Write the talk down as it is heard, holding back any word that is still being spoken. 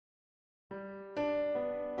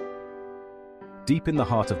Deep in the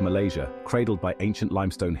heart of Malaysia, cradled by ancient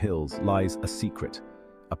limestone hills, lies a secret,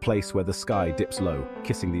 a place where the sky dips low,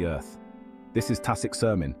 kissing the earth. This is Tasik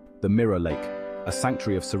Cermin, the Mirror Lake, a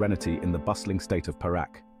sanctuary of serenity in the bustling state of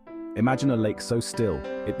Perak. Imagine a lake so still,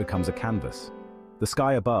 it becomes a canvas. The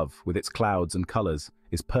sky above, with its clouds and colors,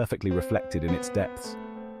 is perfectly reflected in its depths.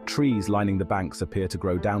 Trees lining the banks appear to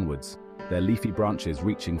grow downwards, their leafy branches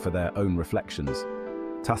reaching for their own reflections.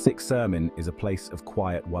 Tasik Cermin is a place of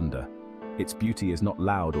quiet wonder. Its beauty is not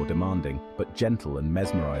loud or demanding, but gentle and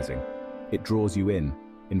mesmerizing. It draws you in,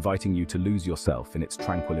 inviting you to lose yourself in its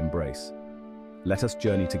tranquil embrace. Let us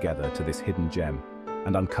journey together to this hidden gem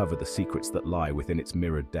and uncover the secrets that lie within its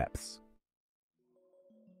mirrored depths.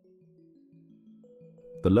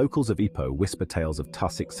 The locals of Ipoh whisper tales of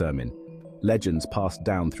Tasik Cermin, legends passed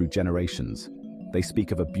down through generations. They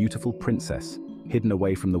speak of a beautiful princess, hidden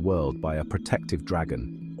away from the world by a protective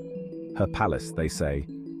dragon. Her palace, they say,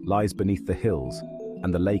 lies beneath the hills,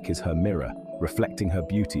 and the lake is her mirror, reflecting her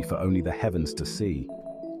beauty for only the heavens to see.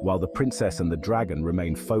 While the princess and the dragon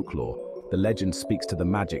remain folklore, the legend speaks to the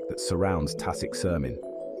magic that surrounds Tasik Cermin.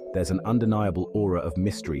 There's an undeniable aura of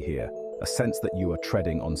mystery here, a sense that you are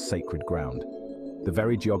treading on sacred ground. The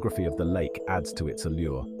very geography of the lake adds to its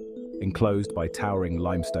allure. Enclosed by towering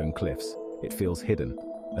limestone cliffs, it feels hidden,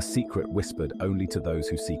 a secret whispered only to those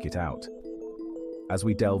who seek it out. As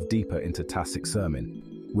we delve deeper into Tasik Cermin,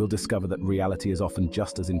 we'll discover that reality is often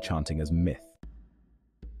just as enchanting as myth.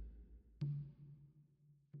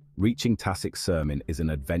 Reaching Tasik Cermin is an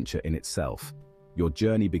adventure in itself. Your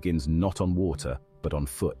journey begins not on water, but on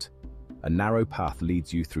foot. A narrow path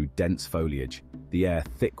leads you through dense foliage, the air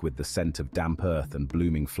thick with the scent of damp earth and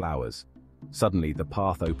blooming flowers. Suddenly, the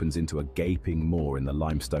path opens into a gaping maw in the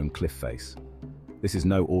limestone cliff face. This is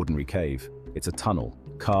no ordinary cave. It's a tunnel,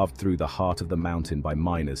 carved through the heart of the mountain by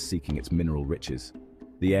miners seeking its mineral riches.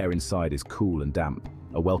 The air inside is cool and damp,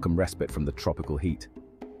 a welcome respite from the tropical heat.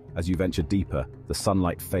 As you venture deeper, the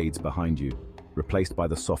sunlight fades behind you, replaced by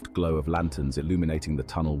the soft glow of lanterns illuminating the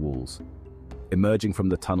tunnel walls. Emerging from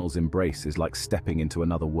the tunnel's embrace is like stepping into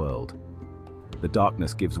another world. The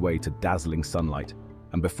darkness gives way to dazzling sunlight,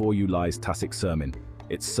 and before you lies Tasik Cermin,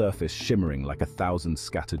 its surface shimmering like 1,000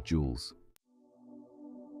 scattered jewels.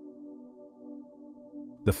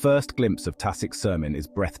 The first glimpse of Tasik Cermin is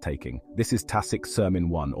breathtaking. This is Tasik Cermin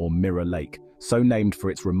 1, or Mirror Lake, so named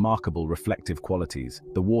for its remarkable reflective qualities.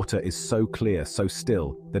 The water is so clear, so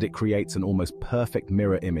still, that it creates an almost perfect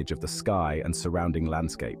mirror image of the sky and surrounding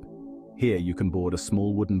landscape. Here you can board a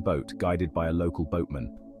small wooden boat guided by a local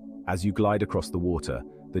boatman. As you glide across the water,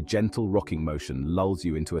 the gentle rocking motion lulls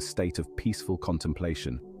you into a state of peaceful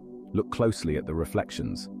contemplation. Look closely at the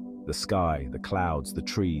reflections. The sky, the clouds, the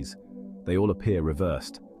trees, they all appear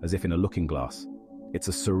reversed, as if in a looking glass. It's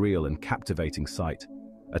a surreal and captivating sight,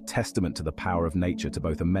 a testament to the power of nature to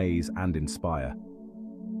both amaze and inspire.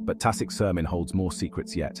 But Tasik Cermin holds more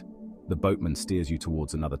secrets yet. The boatman steers you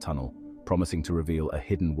towards another tunnel, promising to reveal a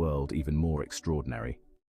hidden world even more extraordinary.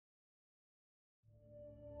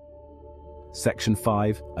 Section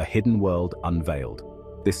 5, A Hidden World Unveiled.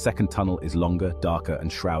 This second tunnel is longer, darker,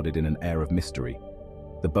 and shrouded in an air of mystery.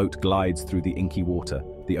 The boat glides through the inky water,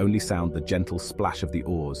 the only sound the gentle splash of the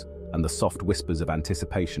oars and the soft whispers of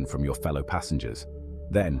anticipation from your fellow passengers.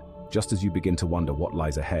 Then, just as you begin to wonder what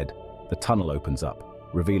lies ahead, the tunnel opens up,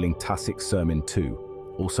 revealing Tasik Cermin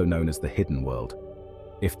 2, also known as the Hidden World.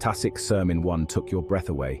 If Tasik Cermin 1 took your breath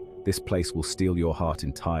away, this place will steal your heart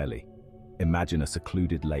entirely. Imagine a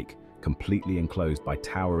secluded lake, completely enclosed by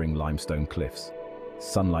towering limestone cliffs.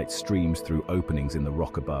 Sunlight streams through openings in the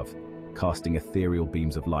rock above, casting ethereal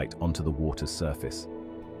beams of light onto the water's surface.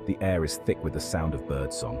 The air is thick with the sound of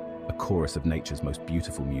birdsong, a chorus of nature's most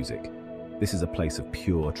beautiful music. This is a place of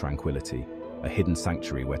pure tranquility, a hidden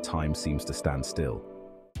sanctuary where time seems to stand still.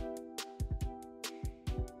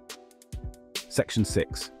 Section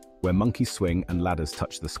 6, Where Monkeys Swing and Ladders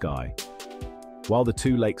Touch the Sky. While the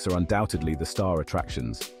two lakes are undoubtedly the star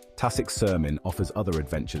attractions, Tasik Cermin offers other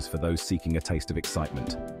adventures for those seeking a taste of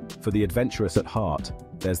excitement. For the adventurous at heart,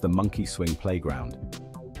 there's the Monkey Swing Playground.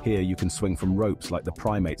 Here you can swing from ropes like the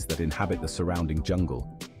primates that inhabit the surrounding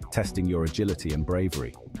jungle, testing your agility and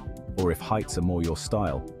bravery. Or if heights are more your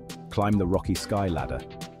style, climb the rocky sky ladder,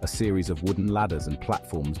 a series of wooden ladders and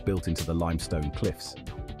platforms built into the limestone cliffs.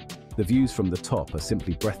 The views from the top are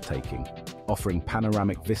simply breathtaking, offering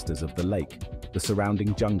panoramic vistas of the lake, the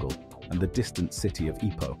surrounding jungle, and the distant city of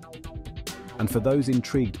Ipoh. And for those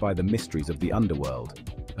intrigued by the mysteries of the underworld,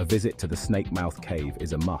 a visit to the Snake Mouth Cave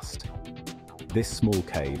is a must. This small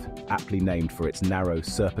cave, aptly named for its narrow,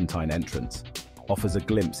 serpentine entrance, offers a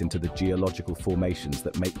glimpse into the geological formations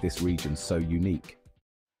that make this region so unique.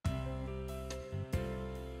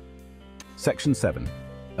 Section 7.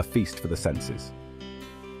 A feast for the senses.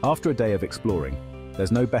 After a day of exploring,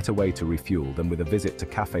 there's no better way to refuel than with a visit to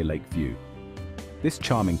Cafe Lake View. This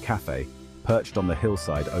charming cafe, perched on the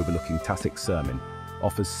hillside overlooking Tasik Cermin,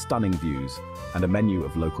 offers stunning views and a menu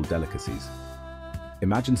of local delicacies.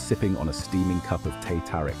 Imagine sipping on a steaming cup of teh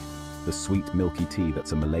tarik, the sweet milky tea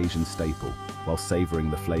that's a Malaysian staple, while savoring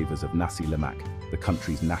the flavors of nasi lemak, the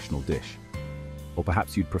country's national dish. Or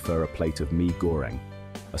perhaps you'd prefer a plate of mee goreng,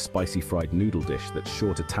 a spicy fried noodle dish that's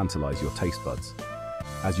sure to tantalize your taste buds.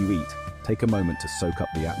 As you eat, take a moment to soak up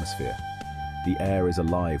the atmosphere. The air is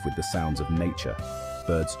alive with the sounds of nature,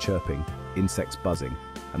 birds chirping, insects buzzing,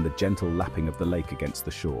 and the gentle lapping of the lake against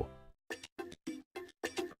the shore.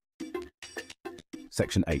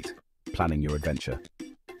 Section 8. Planning your adventure.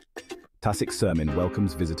 Tasik Cermin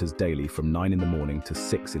welcomes visitors daily from 9 in the morning to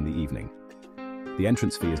 6 in the evening. The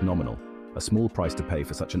entrance fee is nominal, a small price to pay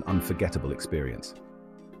for such an unforgettable experience.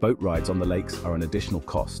 Boat rides on the lakes are an additional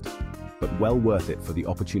cost, but well worth it for the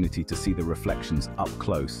opportunity to see the reflections up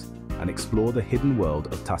close and explore the hidden world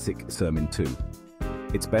of Tasik Cermin too.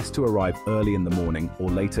 It's best to arrive early in the morning or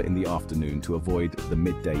later in the afternoon to avoid the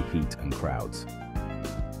midday heat and crowds.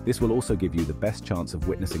 This will also give you the best chance of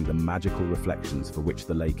witnessing the magical reflections for which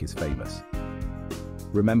the lake is famous.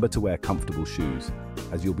 Remember to wear comfortable shoes,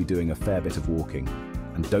 as you'll be doing a fair bit of walking,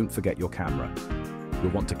 and don't forget your camera.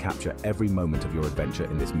 You'll want to capture every moment of your adventure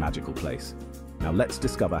in this magical place. Now let's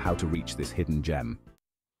discover how to reach this hidden gem.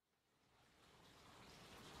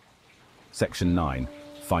 Section 9.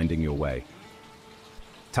 Finding your way.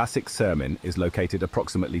 Tasik Cermin is located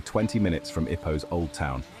approximately 20 minutes from Ipoh's Old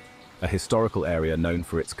Town, a historical area known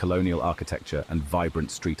for its colonial architecture and vibrant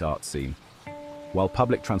street art scene. While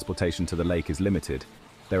public transportation to the lake is limited,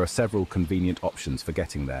 there are several convenient options for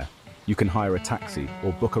getting there. You can hire a taxi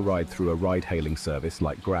or book a ride through a ride-hailing service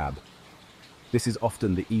like Grab. This is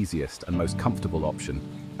often the easiest and most comfortable option,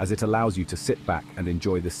 as it allows you to sit back and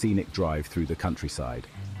enjoy the scenic drive through the countryside.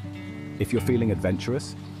 If you're feeling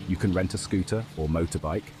adventurous, you can rent a scooter or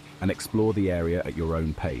motorbike and explore the area at your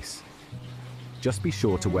own pace. Just be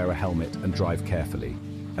sure to wear a helmet and drive carefully,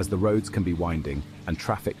 as the roads can be winding and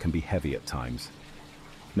traffic can be heavy at times.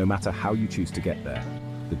 No matter how you choose to get there,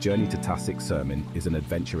 the journey to Tasik Cermin is an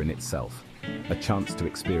adventure in itself, a chance to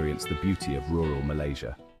experience the beauty of rural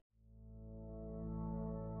Malaysia.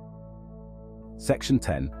 Section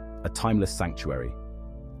 10. A timeless sanctuary.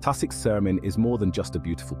 Tasik Cermin is more than just a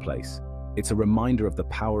beautiful place. It's a reminder of the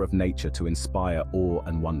power of nature to inspire awe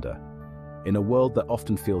and wonder. In a world that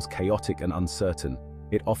often feels chaotic and uncertain,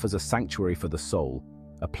 it offers a sanctuary for the soul,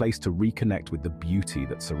 a place to reconnect with the beauty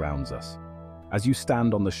that surrounds us. As you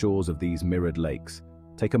stand on the shores of these mirrored lakes,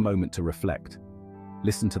 take a moment to reflect.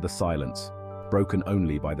 Listen to the silence, broken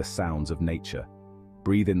only by the sounds of nature.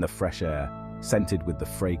 Breathe in the fresh air, scented with the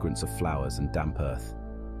fragrance of flowers and damp earth.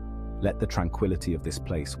 Let the tranquility of this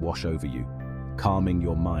place wash over you, calming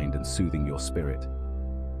your mind and soothing your spirit.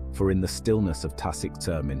 For in the stillness of Tasik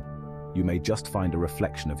Cermin, you may just find a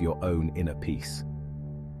reflection of your own inner peace.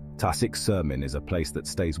 Tasik Cermin is a place that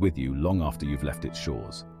stays with you long after you've left its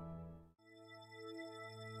shores.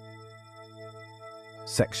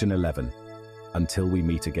 Section 11. Until we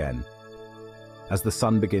meet again. As the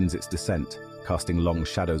sun begins its descent, casting long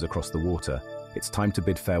shadows across the water, it's time to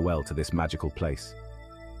bid farewell to this magical place.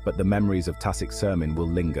 But the memories of Tasik Cermin will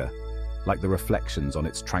linger, like the reflections on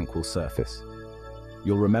its tranquil surface.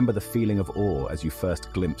 You'll remember the feeling of awe as you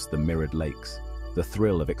first glimpsed the mirrored lakes, the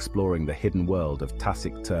thrill of exploring the hidden world of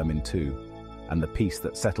Tasik Cermin too, and the peace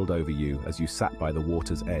that settled over you as you sat by the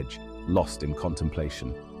water's edge, lost in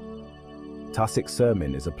contemplation. Tasik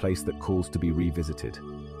Cermin is a place that calls to be revisited,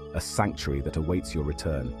 a sanctuary that awaits your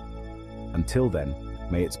return. Until then,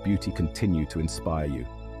 may its beauty continue to inspire you,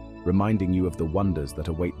 reminding you of the wonders that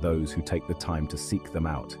await those who take the time to seek them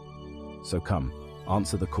out. So come,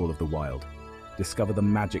 answer the call of the wild. Discover the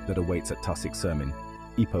magic that awaits at Tasik Cermin,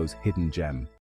 Ipoh's hidden gem.